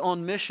 to be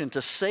on mission,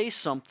 to say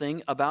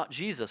something about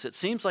Jesus. It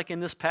seems like in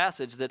this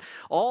passage that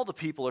all the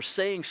people are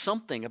saying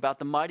something about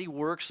the mighty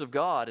works of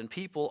God, and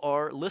people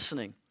are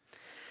listening.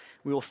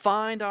 We will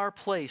find our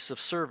place of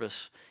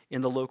service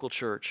in the local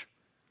church.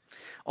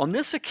 On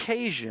this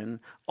occasion,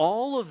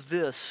 all of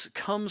this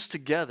comes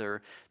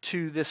together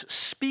to this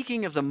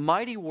speaking of the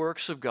mighty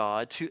works of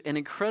God to an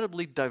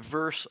incredibly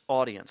diverse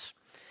audience.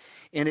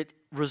 And it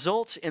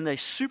results in a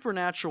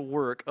supernatural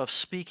work of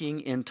speaking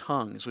in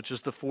tongues, which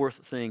is the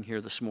fourth thing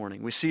here this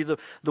morning. We see the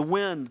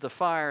wind, the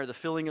fire, the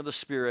filling of the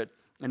Spirit,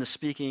 and the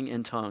speaking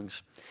in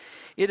tongues.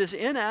 It is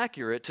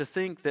inaccurate to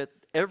think that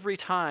every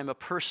time a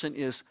person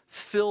is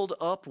filled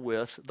up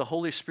with the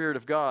Holy Spirit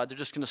of God, they're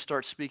just going to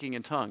start speaking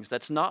in tongues.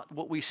 That's not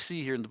what we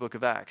see here in the book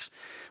of Acts.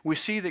 We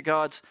see that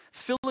God's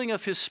filling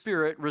of His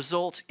Spirit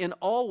results in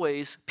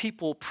always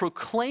people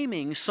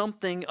proclaiming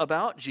something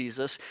about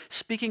Jesus,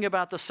 speaking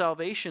about the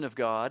salvation of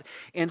God,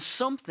 and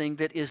something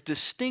that is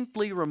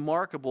distinctly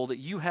remarkable that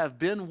you have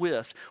been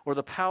with or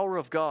the power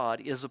of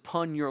God is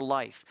upon your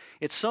life.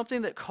 It's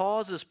something that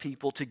causes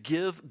people to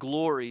give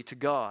glory to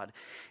God.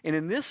 And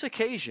in this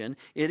occasion,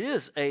 it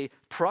is a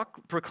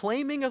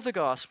proclaiming of the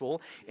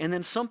gospel and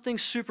then something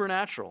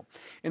supernatural.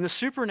 And the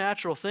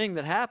supernatural thing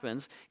that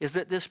happens is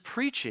that this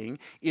preaching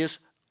is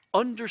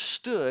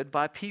understood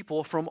by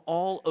people from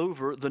all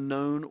over the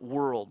known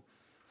world.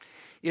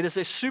 It is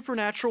a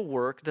supernatural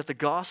work that the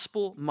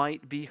gospel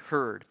might be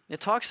heard.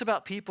 It talks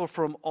about people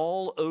from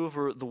all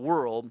over the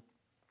world.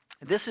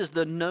 This is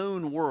the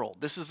known world.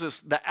 This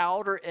is the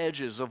outer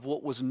edges of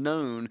what was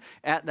known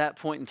at that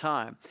point in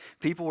time.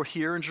 People were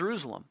here in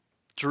Jerusalem.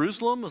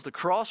 Jerusalem was the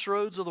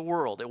crossroads of the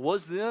world. It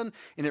was then,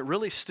 and it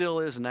really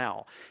still is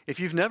now. If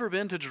you've never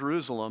been to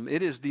Jerusalem,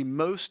 it is the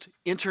most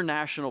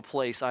international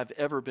place I've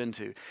ever been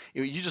to.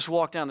 You just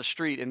walk down the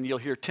street and you'll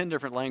hear 10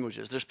 different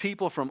languages. There's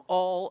people from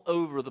all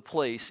over the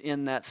place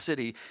in that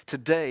city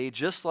today,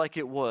 just like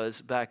it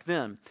was back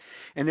then.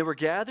 And they were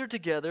gathered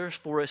together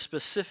for a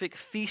specific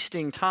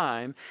feasting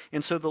time,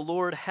 and so the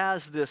Lord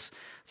has this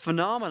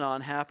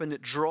phenomenon happen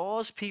that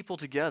draws people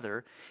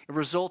together. It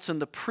results in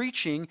the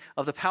preaching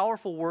of the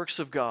powerful works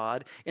of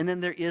God, and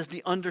then there is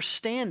the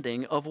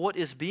understanding of what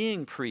is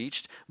being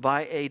preached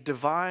by a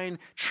divine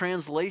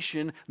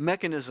translation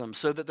mechanism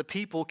so that the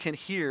people can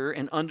hear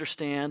and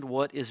understand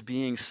what is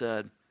being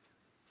said.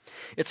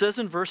 It says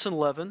in verse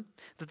 11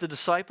 that the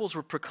disciples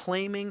were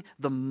proclaiming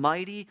the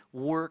mighty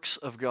works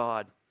of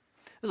God.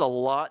 There's a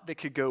lot that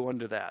could go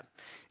under that.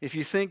 If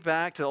you think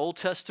back to the Old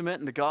Testament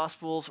and the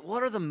Gospels,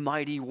 what are the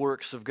mighty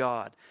works of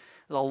God?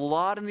 There's a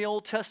lot in the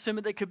Old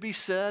Testament that could be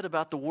said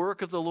about the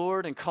work of the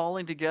Lord and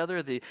calling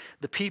together the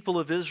people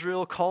of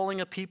Israel, calling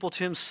a people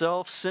to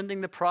Himself,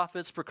 sending the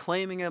prophets,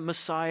 proclaiming a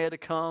Messiah to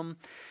come.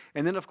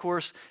 And then, of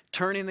course,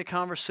 turning the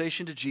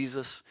conversation to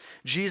Jesus,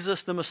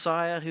 Jesus the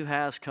Messiah who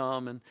has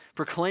come, and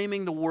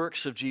proclaiming the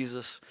works of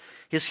Jesus.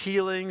 His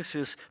healings,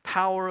 his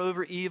power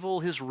over evil,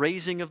 his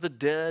raising of the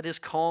dead, his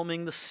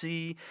calming the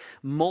sea,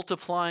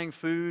 multiplying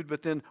food,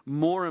 but then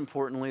more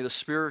importantly, the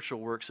spiritual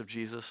works of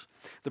Jesus,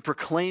 the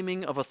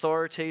proclaiming of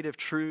authoritative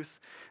truth,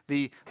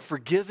 the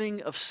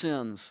forgiving of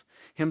sins,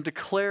 him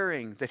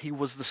declaring that he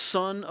was the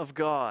Son of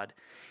God,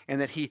 and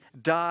that he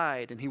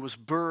died, and he was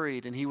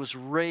buried, and he was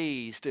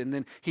raised, and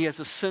then he has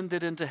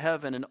ascended into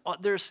heaven. And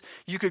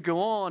you could go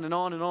on and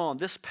on and on.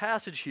 This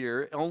passage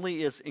here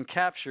only is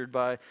encaptured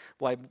by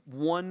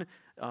one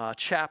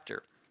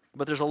chapter.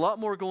 But there's a lot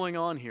more going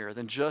on here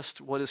than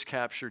just what is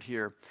captured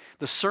here.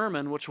 The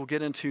sermon, which we'll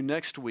get into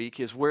next week,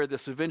 is where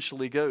this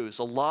eventually goes.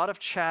 A lot of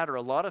chatter,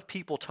 a lot of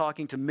people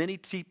talking to many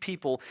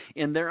people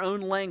in their own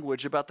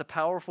language about the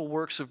powerful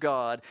works of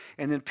God,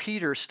 and then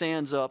Peter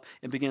stands up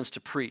and begins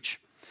to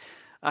preach.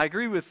 I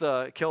agree with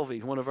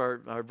Kelvy, one of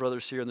our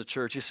brothers here in the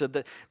church. He said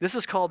that this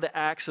is called the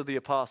Acts of the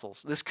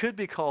Apostles. This could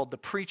be called the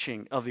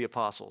preaching of the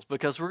apostles,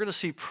 because we're going to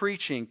see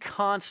preaching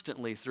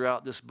constantly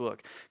throughout this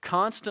book.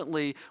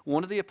 Constantly,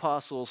 one of the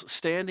apostles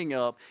standing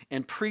up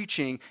and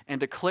preaching and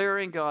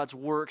declaring God's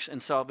works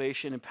and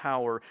salvation and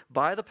power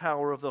by the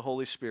power of the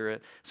Holy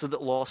Spirit so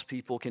that lost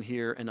people can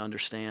hear and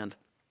understand.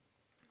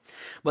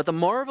 But the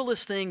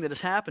marvelous thing that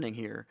is happening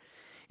here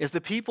is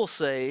the people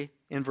say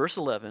in verse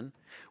 11,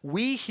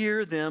 we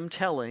hear them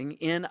telling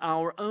in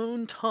our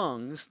own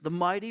tongues the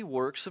mighty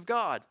works of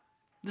God.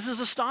 This is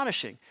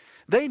astonishing.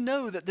 They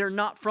know that they're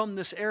not from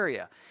this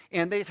area,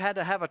 and they've had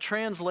to have a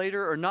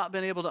translator or not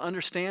been able to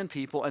understand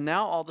people, and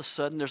now all of a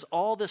sudden there's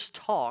all this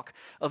talk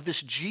of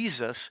this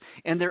Jesus,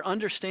 and they're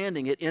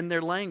understanding it in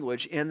their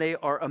language, and they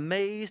are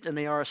amazed and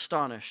they are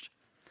astonished.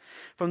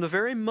 From the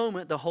very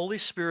moment the Holy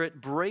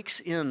Spirit breaks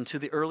into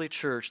the early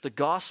church, the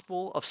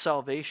gospel of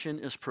salvation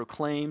is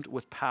proclaimed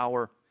with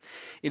power.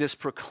 It is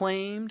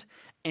proclaimed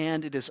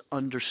and it is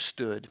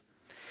understood.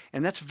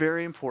 And that's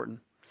very important.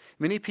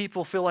 Many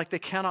people feel like they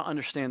cannot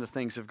understand the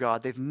things of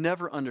God. They've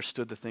never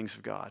understood the things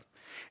of God.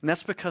 And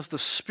that's because the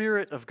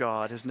Spirit of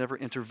God has never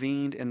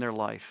intervened in their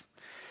life.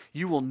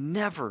 You will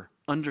never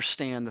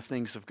understand the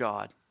things of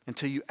God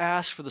until you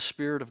ask for the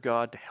Spirit of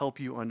God to help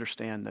you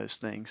understand those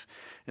things.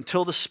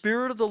 Until the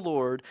Spirit of the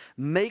Lord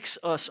makes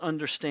us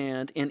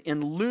understand and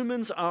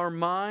illumines our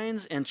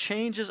minds and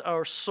changes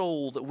our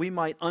soul that we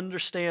might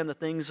understand the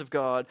things of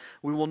God,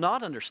 we will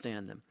not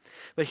understand them.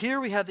 But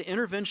here we have the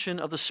intervention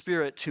of the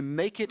Spirit to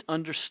make it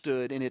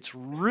understood, and it's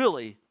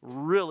really,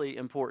 really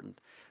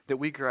important that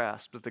we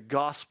grasp that the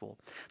gospel,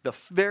 the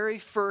very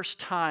first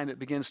time it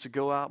begins to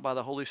go out by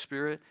the Holy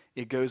Spirit,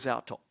 it goes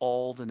out to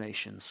all the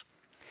nations.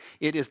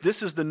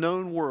 This is the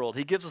known world.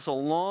 He gives us a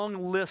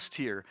long list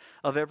here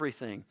of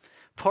everything.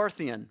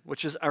 Parthian,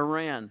 which is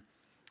Iran.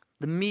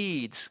 The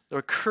Medes,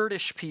 the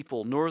Kurdish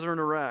people, northern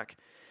Iraq.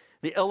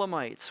 The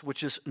Elamites,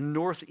 which is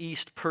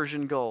northeast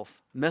Persian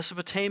Gulf.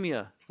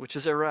 Mesopotamia, which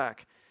is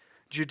Iraq.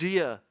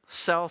 Judea,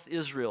 south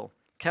Israel.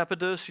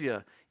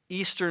 Cappadocia,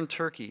 eastern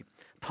Turkey.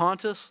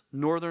 Pontus,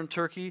 northern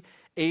Turkey.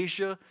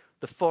 Asia,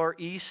 the far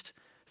east.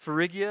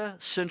 Phrygia,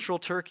 central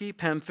Turkey,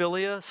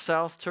 Pamphylia,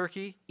 south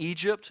Turkey,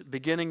 Egypt,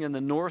 beginning in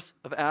the north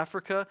of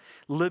Africa,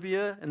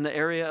 Libya in the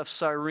area of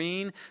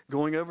Cyrene,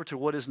 going over to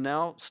what is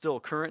now still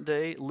current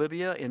day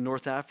Libya in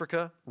North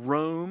Africa,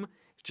 Rome,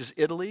 which is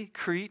Italy,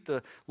 Crete,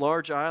 the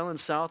large island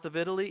south of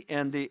Italy,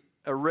 and the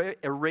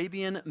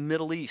Arabian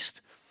Middle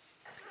East.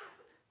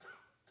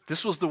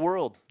 This was the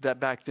world that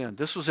back then.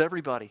 This was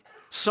everybody.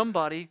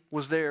 Somebody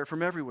was there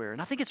from everywhere.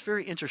 And I think it's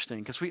very interesting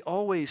because we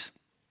always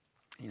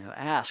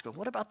ask,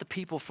 what about the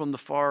people from the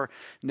far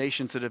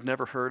nations that have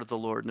never heard of the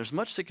Lord? And there's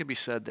much that could be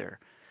said there.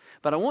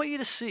 But I want you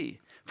to see,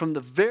 from the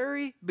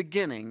very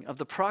beginning of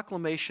the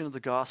proclamation of the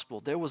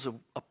gospel, there was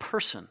a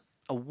person,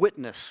 a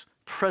witness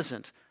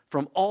present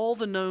from all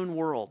the known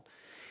world.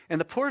 And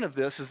the point of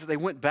this is that they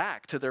went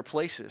back to their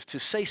places to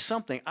say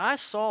something. I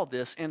saw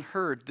this and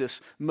heard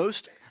this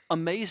most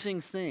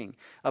amazing thing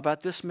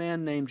about this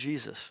man named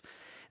Jesus.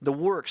 The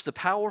works, the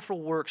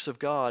powerful works of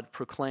God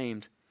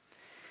proclaimed.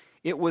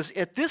 It was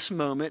at this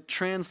moment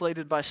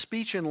translated by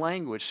speech and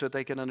language so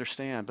they can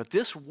understand. But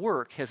this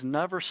work has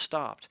never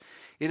stopped.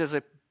 It is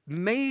a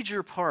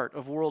major part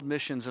of world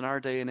missions in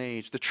our day and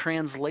age, the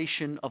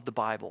translation of the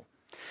Bible,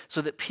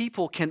 so that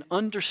people can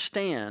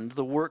understand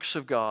the works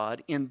of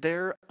God in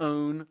their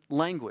own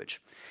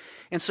language.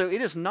 And so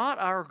it is not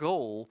our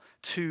goal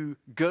to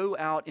go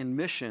out in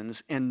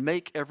missions and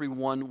make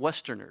everyone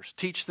Westerners,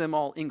 teach them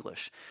all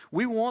English.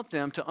 We want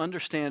them to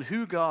understand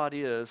who God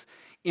is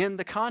in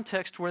the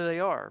context where they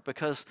are,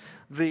 because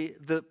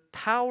the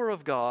power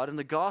of God and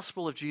the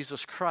gospel of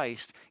Jesus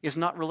Christ is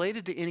not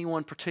related to any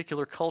one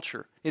particular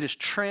culture. It is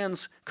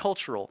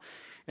transcultural.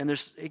 And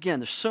there's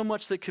so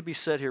much that could be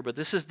said here, but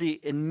this is the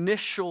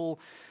initial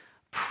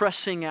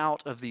pressing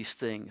out of these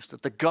things,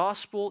 that the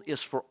gospel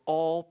is for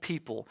all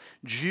people,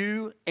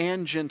 Jew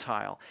and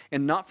Gentile,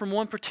 and not from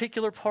one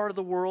particular part of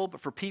the world,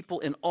 but for people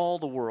in all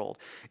the world.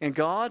 And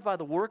God, by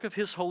the work of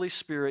His Holy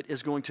Spirit,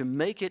 is going to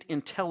make it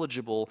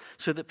intelligible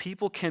so that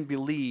people can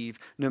believe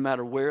no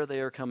matter where they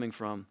are coming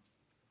from.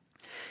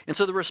 And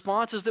so the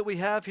responses that we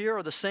have here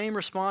are the same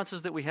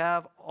responses that we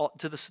have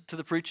to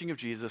the preaching of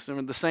Jesus,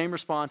 and the same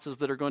responses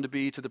that are going to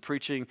be to the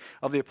preaching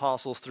of the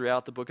apostles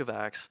throughout the book of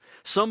Acts.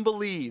 Some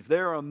believe,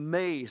 they're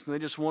amazed, and they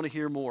just want to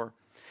hear more.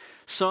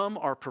 Some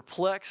are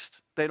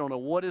perplexed. They don't know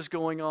what is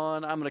going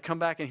on. I'm going to come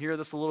back and hear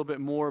this a little bit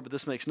more, but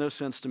this makes no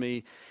sense to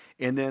me.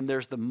 And then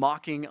there's the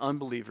mocking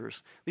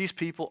unbelievers. These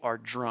people are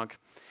drunk.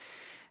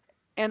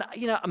 And,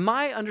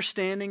 my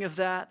understanding of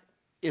that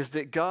is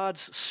that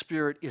God's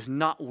Spirit is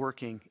not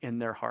working in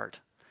their heart.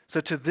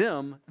 So to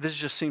them, this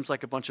just seems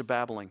like a bunch of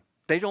babbling.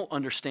 They don't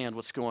understand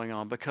what's going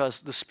on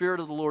because the Spirit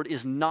of the Lord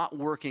is not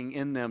working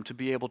in them to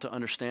be able to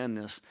understand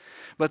this.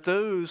 But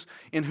those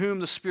in whom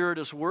the Spirit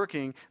is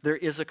working, there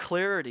is a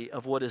clarity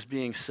of what is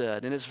being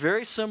said. And it's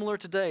very similar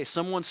today.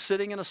 Someone's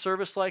sitting in a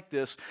service like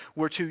this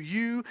where to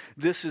you,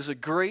 this is a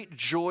great,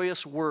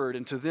 joyous word.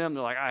 And to them,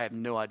 they're like, I have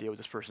no idea what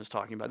this person is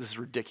talking about. This is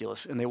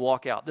ridiculous. And they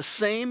walk out. The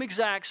same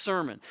exact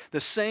sermon, the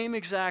same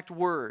exact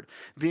word,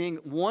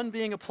 one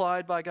being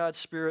applied by God's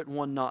Spirit,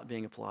 one not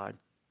being applied.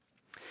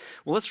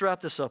 Well, let's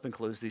wrap this up and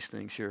close these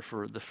things here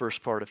for the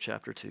first part of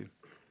chapter 2.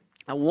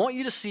 I want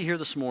you to see here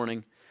this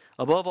morning,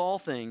 above all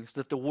things,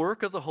 that the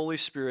work of the Holy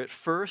Spirit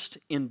first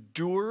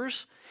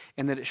endures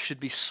and that it should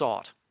be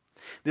sought.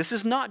 This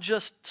is not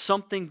just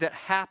something that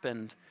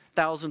happened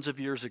thousands of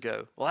years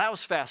ago. Well, that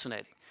was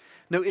fascinating.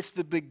 No, it's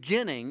the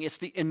beginning, it's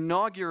the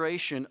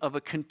inauguration of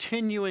a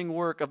continuing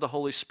work of the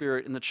Holy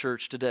Spirit in the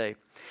church today.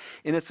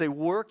 And it's a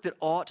work that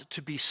ought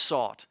to be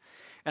sought.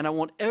 And I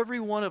want every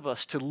one of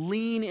us to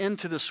lean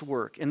into this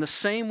work in the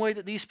same way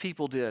that these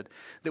people did,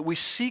 that we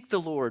seek the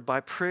Lord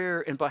by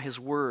prayer and by His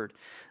Word,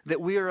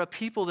 that we are a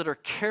people that are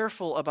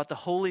careful about the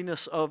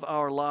holiness of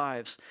our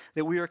lives,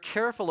 that we are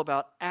careful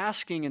about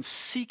asking and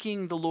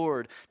seeking the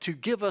Lord to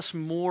give us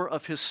more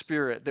of His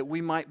Spirit, that we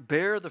might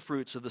bear the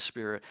fruits of the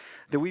Spirit,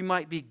 that we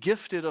might be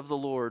gifted of the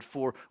Lord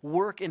for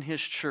work in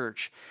His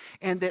church,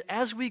 and that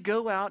as we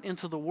go out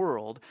into the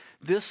world,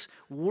 this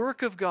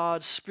work of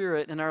God's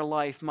Spirit in our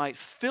life might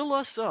fill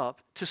us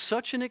up to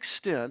such an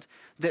extent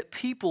that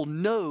people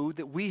know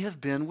that we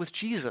have been with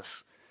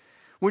Jesus.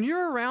 When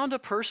you're around a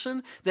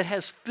person that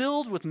has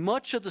filled with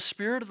much of the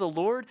Spirit of the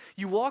Lord,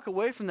 you walk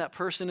away from that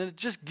person and it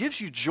just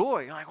gives you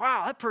joy. You're like,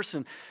 wow, that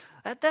person,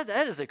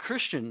 that is a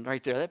Christian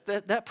right there.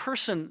 That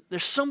person,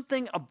 there's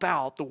something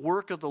about the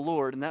work of the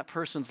Lord in that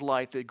person's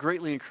life that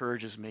greatly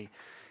encourages me.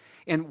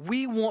 And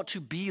we want to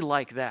be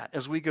like that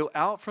as we go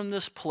out from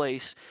this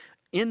place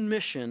in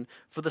mission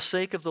for the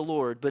sake of the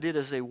Lord, but it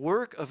is a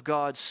work of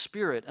God's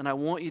Spirit, and I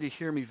want you to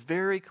hear me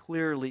very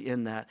clearly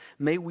in that.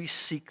 May we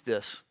seek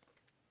this.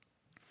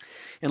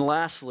 And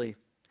lastly,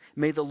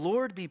 may the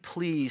Lord be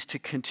pleased to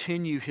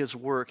continue His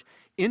work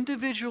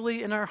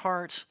individually in our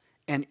hearts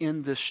and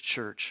in this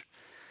church.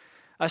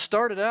 I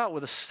started out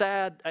with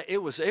it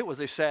was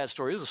a sad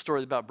story. It was a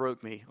story that about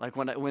broke me. Like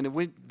when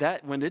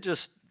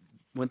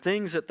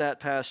things at that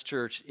past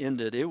church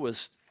ended, it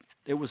was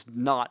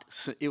not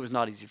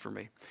easy for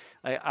me.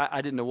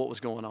 I didn't know what was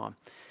going on.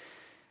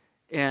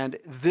 And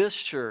this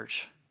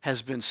church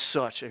has been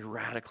such a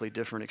radically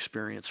different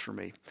experience for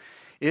me.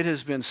 It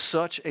has been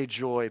such a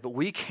joy, but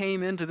we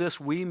came into this,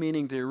 we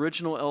meaning the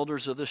original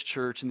elders of this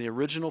church and the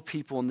original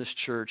people in this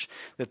church,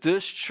 that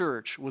this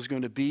church was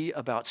going to be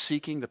about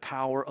seeking the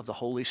power of the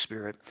Holy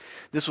Spirit.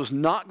 This was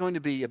not going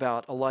to be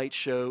about a light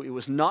show. It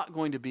was not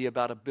going to be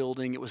about a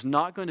building. It was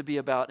not going to be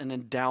about an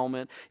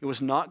endowment. It was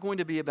not going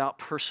to be about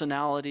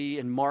personality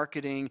and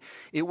marketing.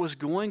 It was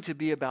going to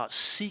be about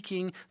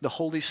seeking the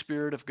Holy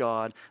Spirit of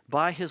God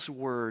by His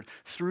Word,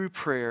 through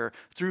prayer,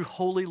 through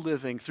holy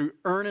living, through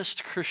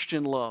earnest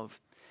Christian love.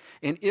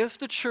 And if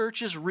the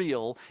church is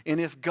real, and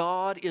if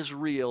God is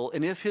real,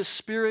 and if His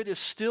Spirit is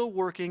still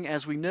working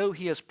as we know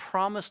He has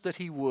promised that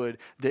He would,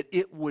 that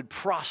it would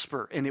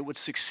prosper and it would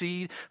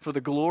succeed for the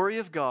glory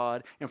of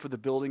God and for the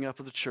building up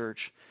of the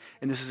church.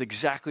 And this is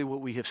exactly what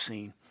we have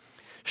seen.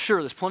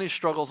 Sure, there's plenty of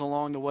struggles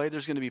along the way.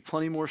 There's going to be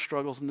plenty more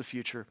struggles in the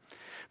future.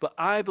 But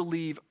I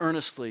believe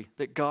earnestly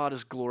that God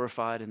is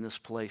glorified in this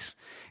place.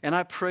 And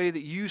I pray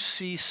that you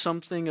see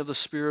something of the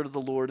Spirit of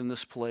the Lord in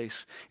this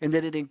place, and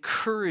that it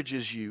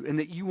encourages you, and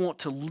that you want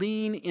to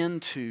lean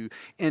into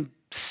and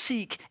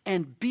seek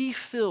and be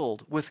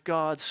filled with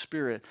God's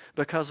Spirit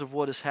because of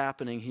what is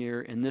happening here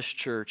in this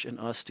church and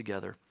us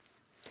together.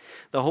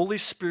 The Holy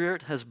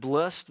Spirit has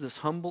blessed this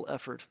humble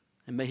effort,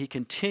 and may He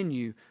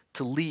continue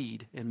to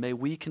lead, and may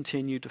we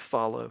continue to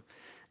follow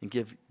and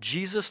give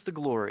Jesus the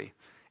glory,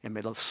 and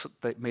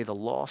may the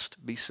lost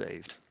be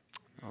saved.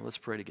 Let's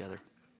pray together.